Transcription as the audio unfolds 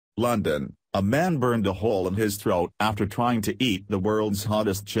London, a man burned a hole in his throat after trying to eat the world's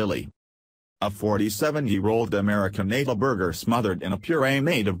hottest chili. A 47-year-old American ate a burger smothered in a puree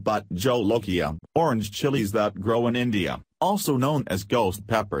made of Bhut jolokia, orange chilies that grow in India, also known as ghost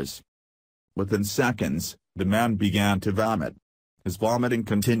peppers. Within seconds, the man began to vomit. His vomiting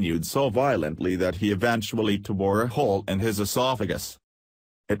continued so violently that he eventually tore a hole in his esophagus.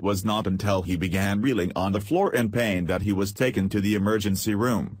 It was not until he began reeling on the floor in pain that he was taken to the emergency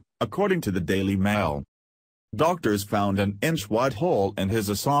room, according to the Daily Mail. Doctors found an inch-wide hole in his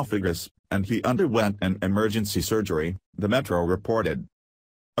esophagus, and he underwent an emergency surgery, the Metro reported.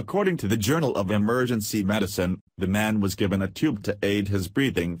 According to the Journal of Emergency Medicine, the man was given a tube to aid his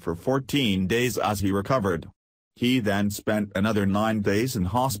breathing for 14 days as he recovered. He then spent another 9 days in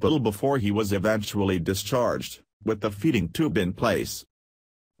hospital before he was eventually discharged, with the feeding tube in place.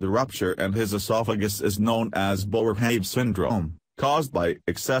 The rupture in his esophagus is known as Bowyer syndrome, caused by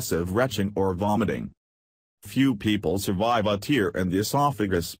excessive retching or vomiting. Few people survive a tear in the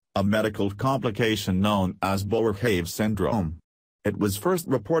esophagus, a medical complication known as Bowyer syndrome. It was first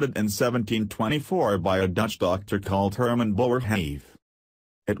reported in 1724 by a Dutch doctor called Herman Bowyer.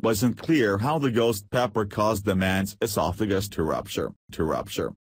 It wasn't clear how the ghost pepper caused the man's esophagus to rupture.